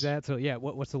something like that. So yeah,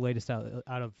 what's the latest out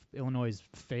of Illinois'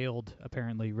 failed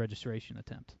apparently registration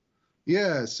attempt?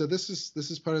 Yeah, so this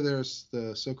is part of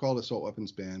the so-called assault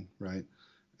weapons ban, right?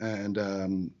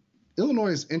 And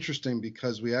Illinois is interesting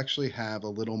because we actually have a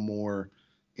little more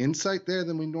insight there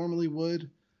than we normally would,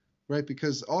 right?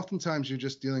 Because oftentimes you're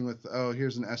just dealing with,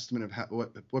 here's an estimate of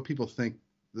what people think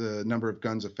the number of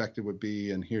guns affected would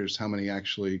be, and here's how many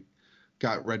actually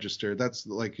got registered. That's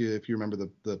like if you remember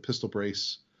the pistol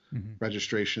brace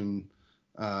registration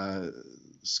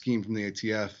scheme from the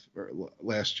ATF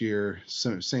last year,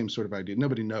 same sort of idea.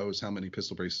 Nobody knows how many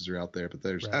pistol braces are out there, but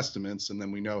there's estimates, and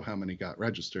then we know how many got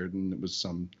registered, and it was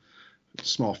some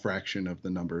small fraction of the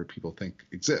number people think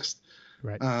exist.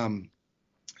 Right.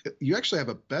 You actually have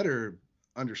a better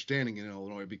understanding in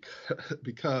Illinois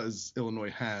because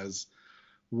Illinois has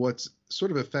what's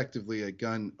sort of effectively a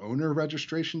gun owner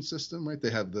registration system, right?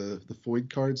 They have the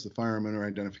FOID cards, the firearm owner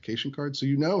identification cards. So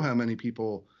you know how many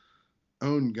people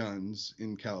own guns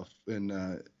in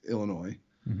Illinois.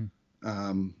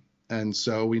 And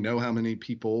so we know how many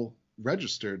people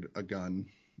registered a gun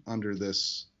under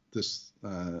this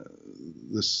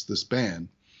ban,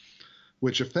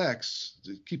 which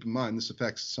keep in mind, this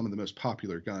affects some of the most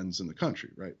popular guns in the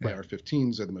country, right?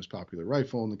 AR-15s are the most popular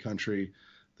rifle in the country.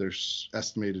 There's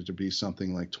estimated to be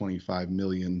something like 25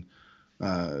 million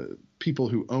people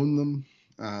who own them.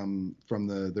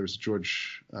 There's a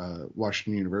George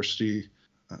Washington University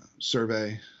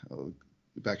survey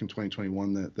back in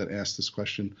 2021 that asked this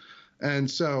question.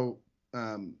 And so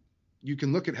you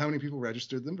can look at how many people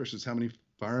registered them versus how many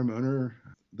firearm owner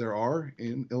there are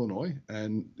in Illinois.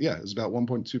 And yeah, it's about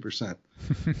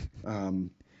 1.2%.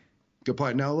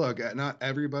 Apply. Now, look, not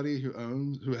everybody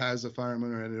who has a firearm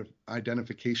owner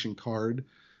identification card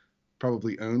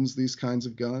probably owns these kinds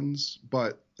of guns,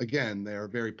 but again, they are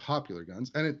very popular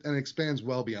guns, and it expands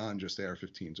well beyond just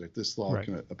AR-15s. Right, this law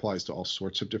applies to all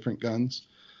sorts of different guns.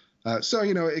 So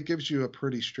it gives you a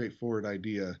pretty straightforward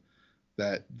idea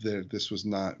that this was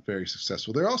not very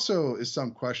successful. There also is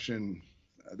some question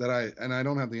that I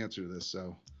don't have the answer to this,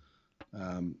 so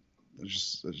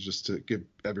just to give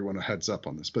everyone a heads up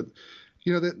on this, but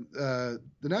the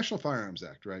National Firearms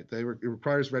Act, right? It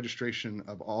requires registration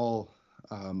of all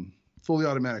fully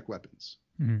automatic weapons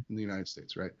in the United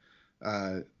States, right?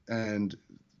 And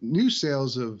new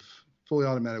sales of fully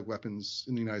automatic weapons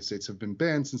in the United States have been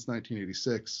banned since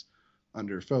 1986.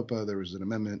 Under FOPA, there was an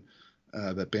amendment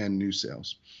that banned new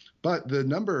sales. But the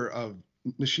number of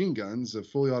machine guns, of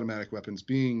fully automatic weapons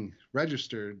being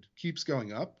registered, keeps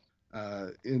going up.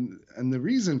 And the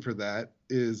reason for that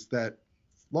is that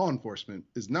law enforcement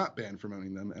is not banned from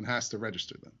owning them and has to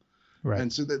register them. Right.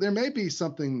 And so there may be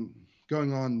something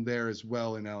going on there as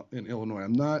well in Illinois.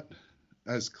 I'm not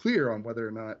as clear on whether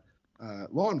or not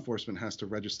law enforcement has to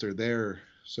register their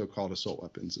so-called assault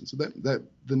weapons. And so that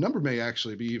the number may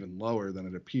actually be even lower than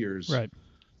it appears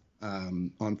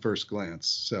on first glance.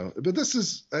 So, but this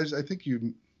is, as I think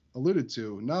you alluded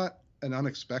to, not an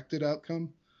unexpected outcome.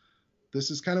 This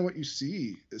is kind of what you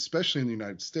see, especially in the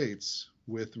United States,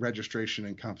 with registration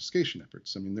and confiscation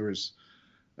efforts. I mean, there was,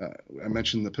 I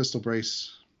mentioned the pistol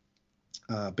brace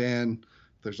ban.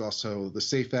 There's also the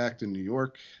SAFE Act in New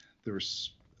York. There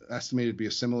was estimated to be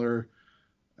a similar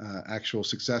actual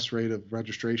success rate of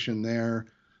registration there.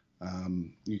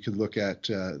 You could look at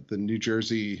the New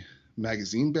Jersey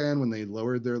magazine ban when they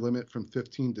lowered their limit from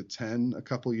 15 to 10 a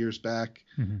couple years back.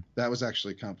 That was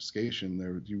actually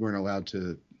confiscation. You weren't allowed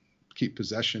to keep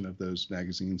possession of those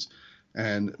magazines.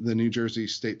 And the New Jersey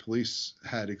State Police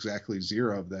had exactly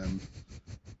 0 of them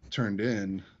turned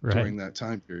in during that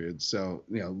time period. So,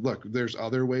 look, there's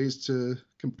other ways to,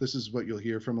 this is what you'll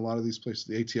hear from a lot of these places.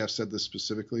 The ATF said this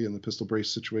specifically in the pistol brace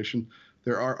situation.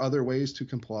 There are other ways to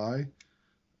comply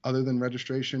other than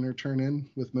registration or turn in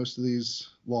with most of these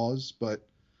laws. But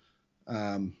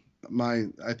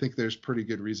I think there's pretty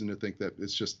good reason to think that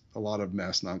it's just a lot of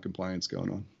mass noncompliance going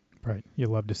on. Right. You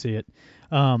love to see it.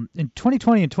 In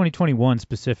 2020 and 2021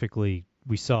 specifically,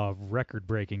 we saw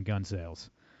record-breaking gun sales,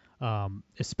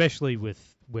 especially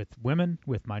with women,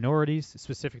 with minorities,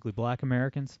 specifically Black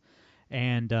Americans,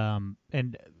 and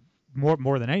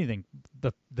more than anything,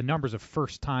 the numbers of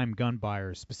first-time gun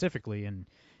buyers, specifically in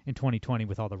 2020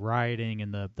 with all the rioting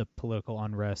and the political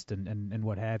unrest and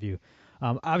what have you.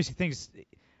 Obviously,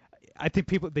 I think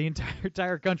the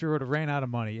entire country would have ran out of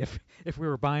money if we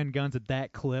were buying guns at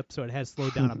that clip, so it has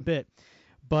slowed down a bit.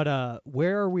 But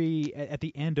where are we at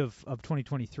the end of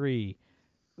 2023?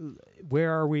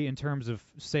 Where are we in terms of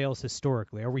sales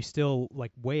historically? Are we still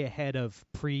like way ahead of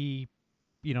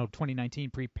 2019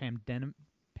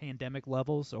 pre-pandemic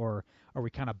levels, or are we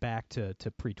kind of back to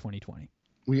pre-2020?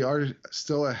 We are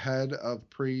still ahead of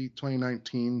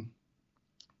pre-2019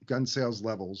 gun sales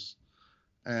levels.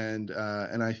 And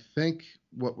I think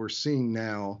what we're seeing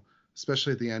now,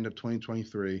 especially at the end of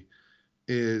 2023,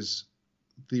 is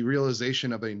the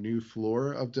realization of a new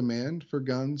floor of demand for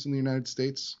guns in the United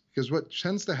States. Because what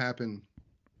tends to happen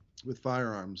with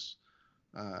firearms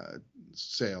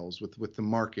sales, with the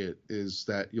market, is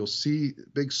that you'll see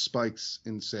big spikes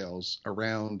in sales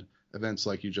around events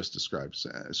like you just described.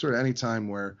 Sort of any time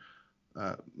where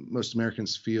most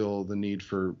Americans feel the need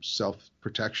for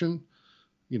self-protection,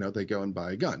 they go and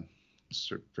buy a gun.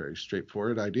 It's a very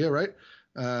straightforward idea, right?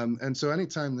 And so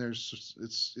anytime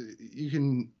you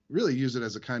can really use it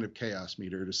as a kind of chaos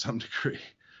meter to some degree.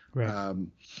 Right.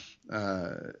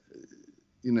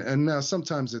 And now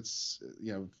sometimes it's,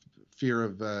 fear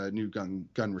of new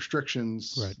gun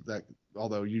restrictions. Right. That,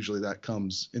 although usually that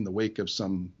comes in the wake of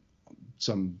some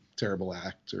terrible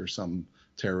act or some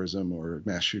terrorism or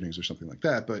mass shootings or something like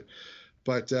that.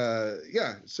 But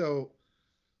yeah, so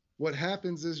what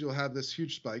happens is you'll have this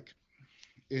huge spike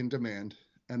in demand,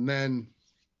 and then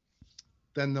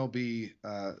there'll be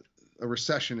a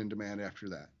recession in demand after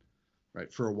that,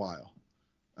 right, for a while.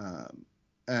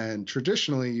 And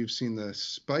traditionally, you've seen the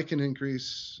spike in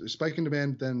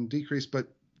demand, then decrease, but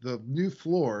the new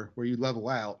floor where you level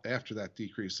out after that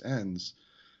decrease ends,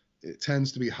 it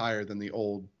tends to be higher than the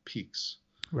old peaks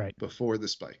before the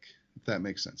spike, if that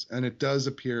makes sense. And it does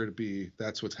appear to be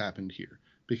that's what's happened here,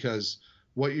 because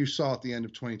what you saw at the end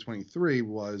of 2023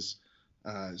 was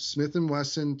Smith &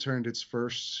 Wesson turned its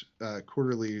first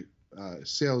quarterly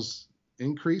sales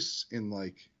increase in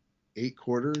like 8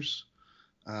 quarters.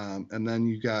 And then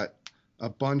you got a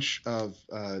bunch of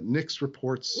NICS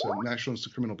reports, so National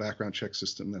Institute Criminal Background Check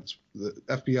System. That's the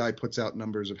FBI puts out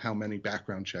numbers of how many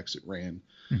background checks it ran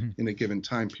in a given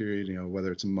time period,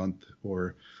 whether it's a month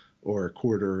or a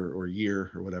quarter or a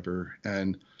year or whatever.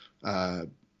 And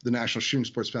the National Shooting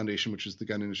Sports Foundation, which is the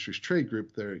gun industry's trade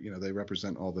group, they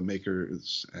represent all the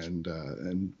makers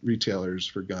and retailers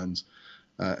for guns.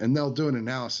 And they'll do an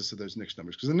analysis of those NICS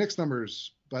numbers, because the NICS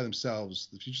numbers by themselves,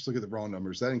 if you just look at the raw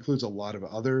numbers, that includes a lot of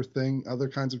other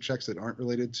kinds of checks that aren't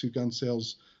related to gun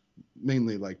sales,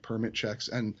 mainly like permit checks.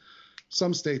 And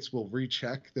some states will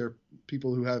recheck their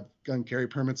people who have gun carry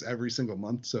permits every single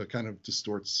month, so it kind of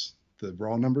distorts the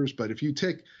raw numbers. But if you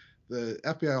take the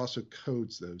FBI also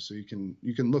codes those, so you can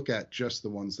look at just the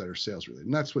ones that are sales related,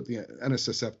 and that's what the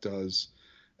NSSF does.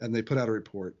 And they put out a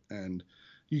report, and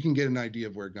you can get an idea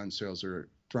of where gun sales are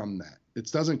from that.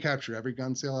 It doesn't capture every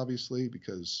gun sale, obviously,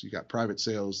 because you got private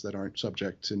sales that aren't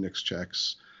subject to NICS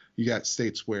checks. You got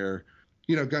states where,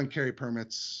 gun carry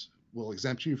permits will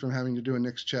exempt you from having to do a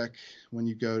NICS check when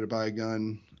you go to buy a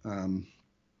gun.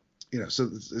 So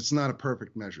it's not a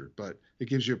perfect measure, but it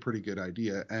gives you a pretty good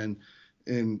idea. And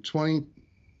in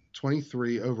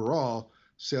 2023 overall,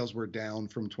 sales were down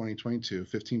from 2022,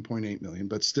 15.8 million,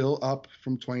 but still up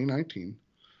from 2019.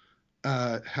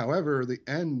 However, the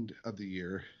end of the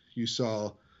year, you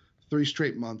saw 3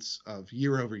 straight months of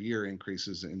year-over-year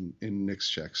increases in NICS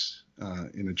checks,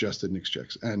 in adjusted NICS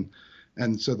checks. And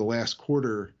so the last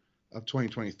quarter of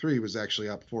 2023 was actually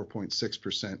up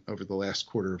 4.6% over the last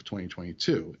quarter of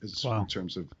 2022 in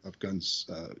terms of guns,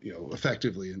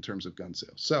 effectively in terms of gun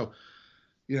sales. So,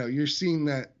 you're seeing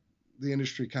that the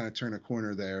industry kind of turn a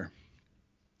corner there,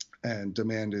 and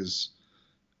demand is,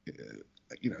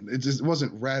 it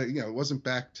wasn't it wasn't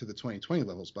back to the 2020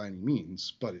 levels by any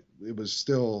means, but it was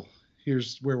still,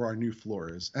 here's where our new floor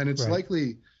is. And it's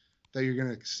likely that you're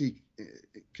going to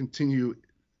continue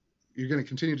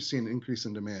to see an increase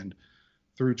in demand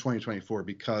through 2024,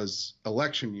 because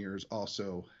election years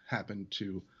also happen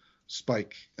to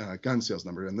spike gun sales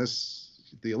number. And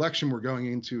the election we're going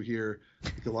into here, I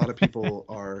think a lot of people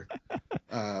are,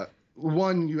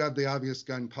 one, you have the obvious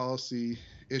gun policy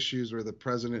issues where the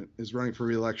president is running for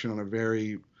re-election on a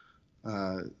very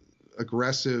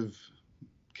aggressive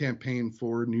campaign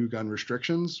for new gun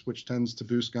restrictions, which tends to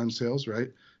boost gun sales, right?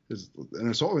 An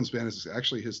assault weapons ban is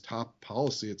actually his top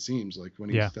policy, it seems like,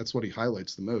 that's what he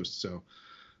highlights the most. So,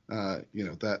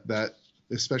 that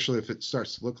especially if it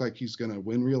starts to look like he's going to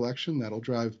win re-election, that'll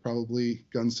drive probably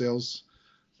gun sales.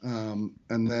 And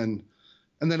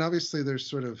then obviously there's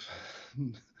sort of,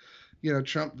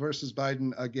 Trump versus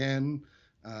Biden again,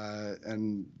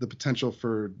 and the potential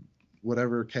for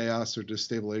whatever chaos or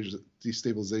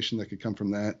destabilization that could come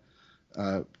from that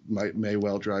may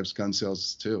well drive gun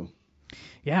sales too.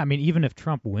 Yeah, I mean, even if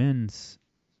Trump wins,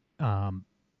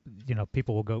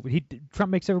 people will go.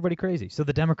 Trump makes everybody crazy, so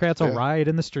the Democrats will riot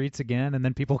in the streets again, and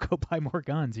then people go buy more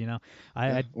guns.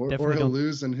 Or he'll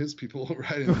lose, and his people will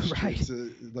riot in the streets,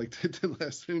 like they did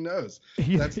last. Who knows?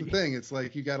 That's the thing. It's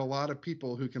like you got a lot of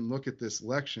people who can look at this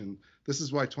election. This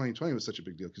is why 2020 was such a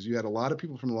big deal, because you had a lot of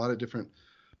people from a lot of different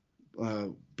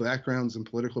backgrounds and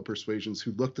political persuasions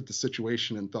who looked at the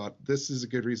situation and thought, this is a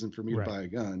good reason for me to buy a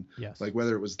gun. Yes. Like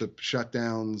whether it was the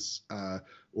shutdowns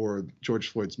or George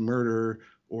Floyd's murder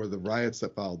or the riots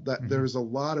that followed. There was a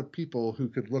lot of people who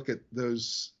could look at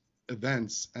those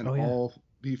events and all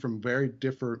be from very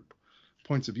different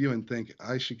points of view and think,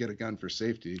 I should get a gun for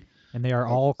safety. And they are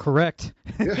all correct.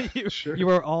 Yeah, sure. You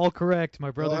are all correct,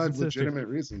 my brothers and sisters. Legitimate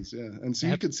reasons, yeah. And so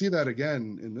you could see that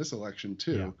again in this election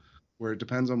too, where it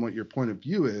depends on what your point of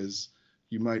view is.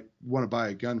 You might want to buy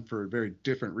a gun for a very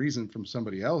different reason from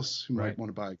somebody else who might want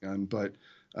to buy a gun, but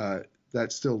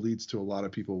that still leads to a lot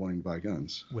of people wanting to buy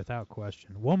guns. Without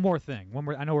question. One more thing.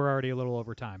 I know we're already a little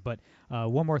over time, but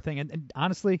one more thing. And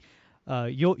honestly,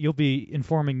 you'll be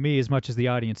informing me as much as the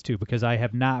audience too, because I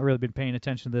have not really been paying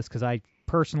attention to this, because I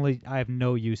have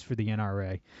no use for the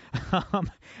NRA.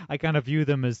 I kind of view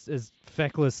them as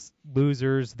feckless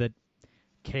losers that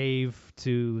cave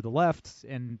to the left.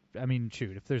 And I mean,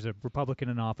 shoot, if there's a Republican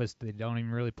in office, they don't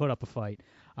even really put up a fight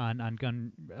on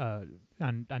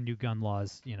new gun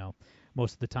laws,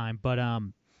 most of the time. But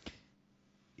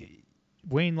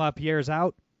Wayne LaPierre's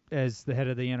out as the head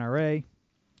of the NRA.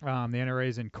 The NRA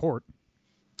is in court.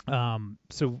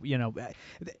 So,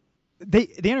 the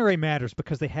NRA matters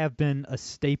because they have been a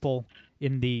staple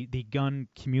in the gun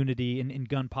community, in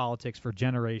gun politics for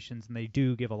generations, and they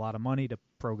do give a lot of money to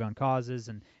pro-gun causes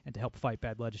and to help fight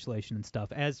bad legislation and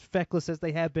stuff. As feckless as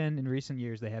they have been in recent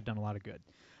years, they have done a lot of good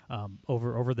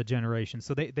over the generations.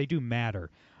 So they do matter.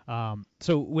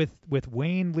 So with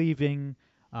Wayne leaving,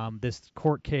 this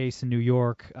court case in New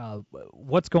York.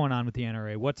 What's going on with the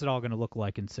NRA? What's it all going to look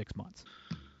like in 6 months?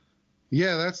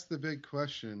 Yeah, that's the big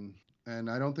question. And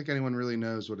I don't think anyone really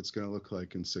knows what it's going to look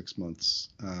like in 6 months.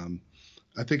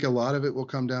 I think a lot of it will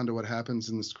come down to what happens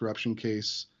in this corruption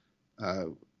case.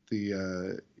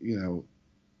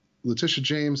 Letitia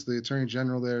James, the Attorney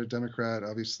General there, Democrat,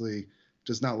 obviously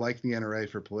does not like the NRA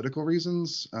for political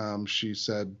reasons. She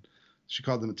said she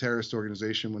called them a terrorist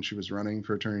organization when she was running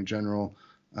for Attorney General.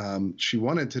 She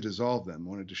wanted to dissolve them,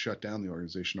 wanted to shut down the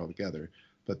organization altogether.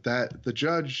 But the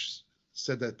judge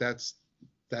said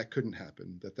that couldn't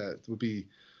happen, that would be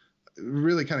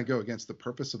really kind of go against the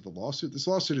purpose of the lawsuit. This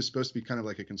lawsuit is supposed to be kind of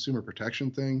like a consumer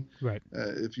protection thing. Right. I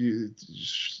think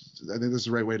this is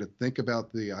the right way to think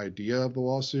about the idea of the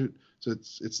lawsuit. So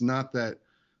it's not that,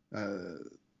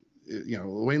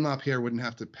 Wayne LaPierre wouldn't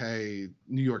have to pay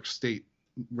New York State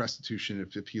restitution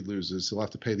if he loses. He'll have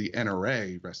to pay the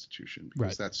NRA restitution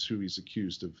because that's who he's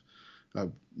accused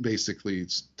of basically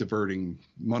diverting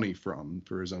money from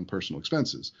for his own personal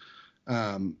expenses.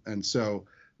 And so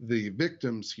the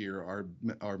victims here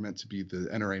are meant to be the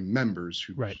NRA members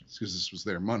because this was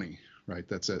their money, right?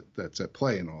 That's at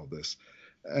play in all of this.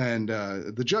 And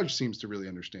the judge seems to really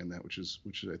understand that, which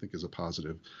I think is a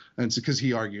positive. And it's because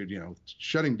he argued,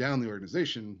 shutting down the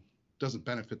organization doesn't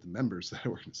benefit the members of that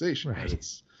organization. Right.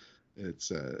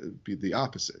 It's be the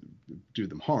opposite, do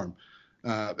them harm.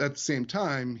 At the same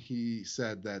time, he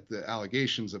said that the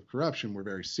allegations of corruption were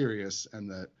very serious, and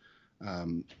that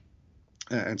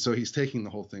and so he's taking the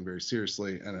whole thing very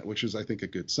seriously, and which is, I think, a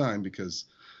good sign, because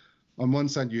on one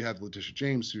side you have Letitia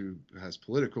James, who has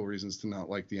political reasons to not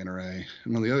like the NRA,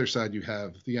 and on the other side you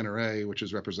have the NRA, which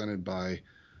is represented by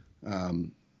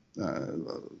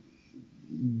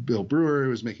Bill Brewer,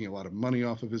 who is making a lot of money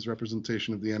off of his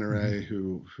representation of the NRA,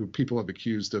 who people have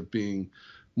accused of being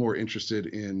more interested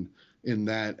in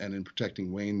that and in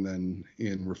protecting Wayne than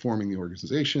in reforming the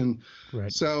organization.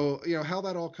 Right. So, how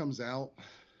that all comes out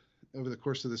over the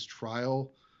course of this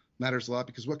trial matters a lot,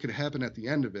 because what could happen at the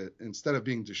end of it, instead of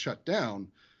being just shut down,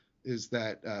 is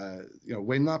that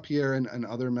Wayne LaPierre and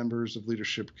other members of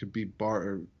leadership could be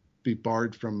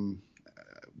barred from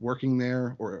working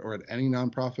there or at any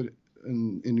nonprofit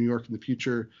in New York in the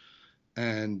future,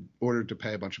 and ordered to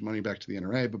pay a bunch of money back to the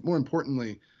NRA. But more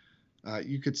importantly,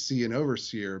 you could see an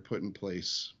overseer put in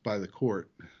place by the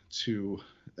court to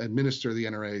administer the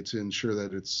NRA, to ensure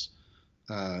that it's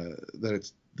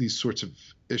these sorts of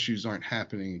issues aren't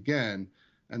happening again.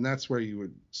 And that's where you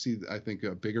would see, I think,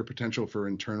 a bigger potential for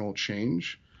internal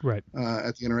change at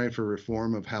the NRA, for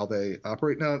reform of how they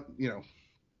operate. Now,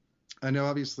 I know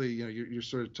obviously, you're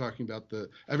sort of talking about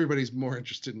everybody's more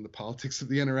interested in the politics of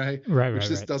the NRA, which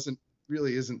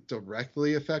isn't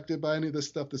directly affected by any of this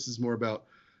stuff. This is more about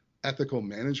ethical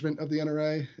management of the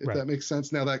NRA, if that makes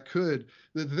sense. Now,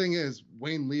 the thing is,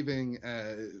 Wayne leaving,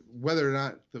 whether or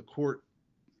not the court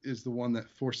is the one that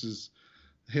forces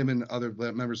him and other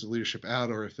members of leadership out,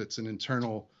 or if it's an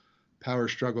internal power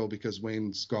struggle because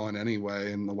Wayne's gone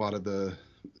anyway, and a lot of the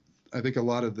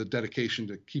dedication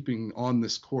to keeping on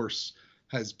this course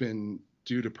has been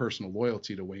due to personal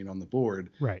loyalty to Wayne on the board.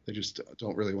 Right. They just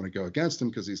don't really want to go against him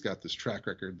because he's got this track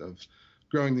record of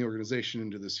growing the organization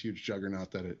into this huge juggernaut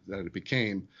that it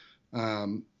became.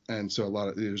 And so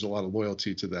there's a lot of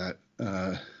loyalty to that,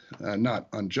 not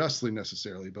unjustly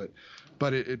necessarily, but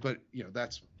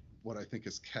that's what I think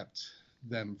has kept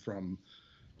them from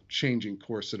changing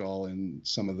course at all in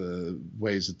some of the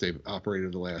ways that they've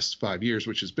operated the last 5 years,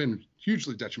 which has been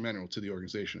hugely detrimental to the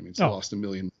organization. I mean, it's lost 1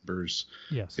 million members.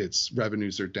 Yes. Its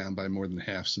revenues are down by more than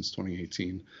half since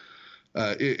 2018.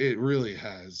 It really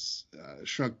has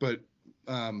shrunk, but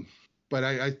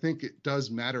I think it does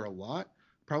matter a lot,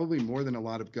 probably more than a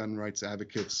lot of gun rights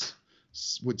advocates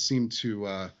would seem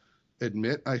to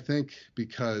admit, I think,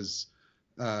 because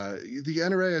the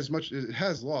NRA, it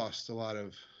has lost a lot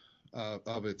of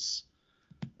its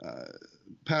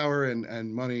power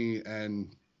and money,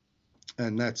 and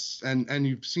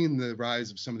you've seen the rise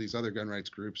of some of these other gun rights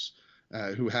groups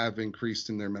who have increased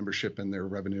in their membership and their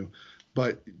revenue.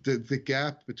 But the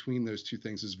gap between those two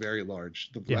things is very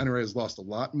large. The NRA has lost a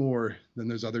lot more than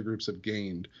those other groups have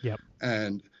gained. Yep.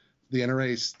 And the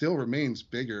NRA still remains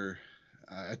bigger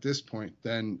at this point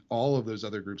than all of those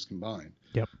other groups combined.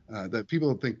 Yep. That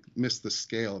people miss the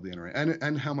scale of the NRA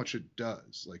and how much it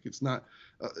does. Like, it's not,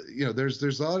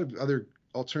 there's a lot of other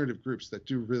alternative groups that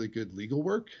do really good legal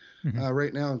work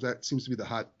right now. That seems to be the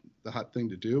hot thing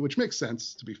to do, which makes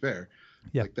sense, to be fair.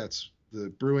 Yep. Like, that's the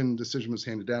Bruin decision was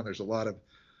handed down. There's a lot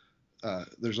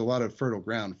of fertile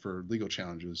ground for legal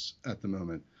challenges at the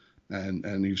moment,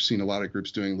 and you've seen a lot of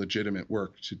groups doing legitimate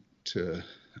work to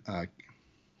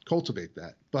cultivate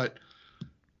that. But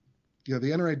the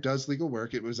NRA does legal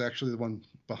work. It was actually the one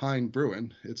behind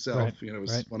Bruin itself. Right. It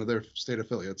was one of their state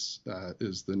affiliates,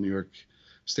 is the New York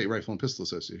State Rifle and Pistol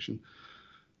Association.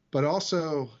 But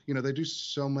also, they do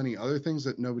so many other things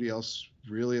that nobody else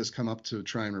really has come up to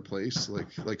try and replace,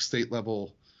 like state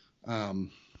level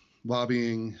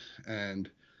lobbying, and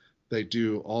they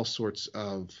do all sorts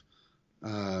of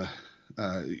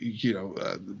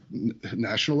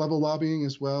national level lobbying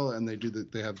as well, and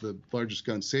they have the largest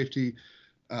gun safety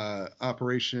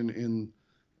operation in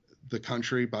the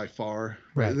country by far.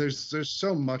 Right. There's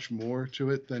so much more to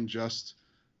it than just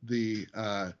the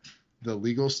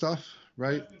legal stuff,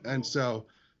 right? And so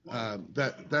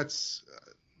that's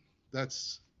the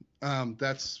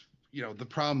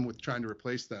problem with trying to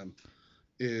replace them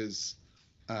is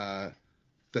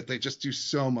that they just do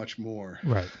so much more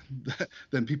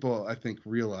than people, I think,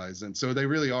 realize. And so they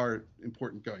really are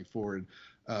important going forward,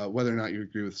 whether or not you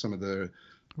agree with some of their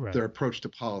approach to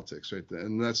politics, right?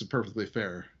 And that's a perfectly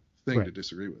fair thing to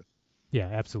disagree with. Yeah,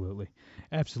 absolutely.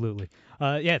 Absolutely.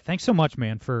 Thanks so much,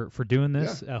 man, for doing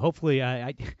this. Yeah. Hopefully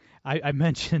I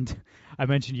mentioned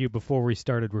you before we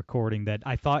started recording that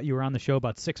I thought you were on the show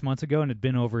about 6 months ago, and it'd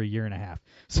been over a year and a half.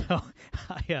 So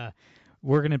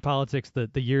working in politics,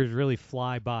 the years really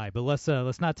fly by. But let's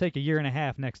not take a year and a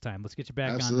half next time. Let's get you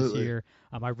back on this year.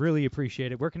 I really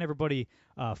appreciate it. Where can everybody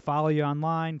follow you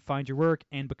online, find your work,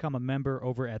 and become a member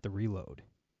over at The Reload?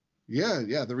 Yeah,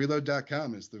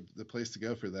 thereload.com is the place to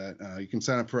go for that. You can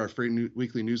sign up for our free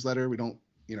weekly newsletter. We don't,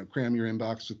 cram your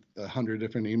inbox with 100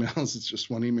 different emails. It's just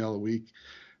one email a week.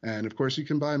 And of course, you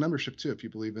can buy a membership too if you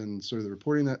believe in sort of the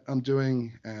reporting that I'm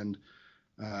doing, and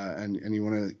you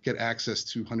want to get access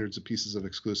to hundreds of pieces of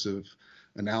exclusive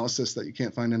analysis that you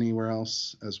can't find anywhere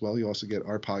else as well. You also get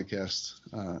our podcast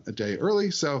a day early.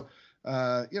 So,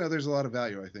 there's a lot of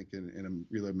value, I think, in a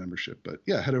Reload membership. But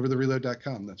yeah, head over to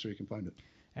thereload.com. That's where you can find it.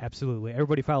 Absolutely.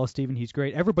 Everybody follow Steven. He's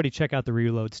great. Everybody check out The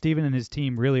Reload. Steven and his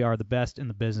team really are the best in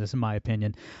the business, in my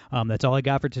opinion. That's all I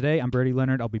got for today. I'm Brady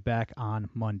Leonard. I'll be back on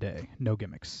Monday. No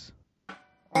gimmicks.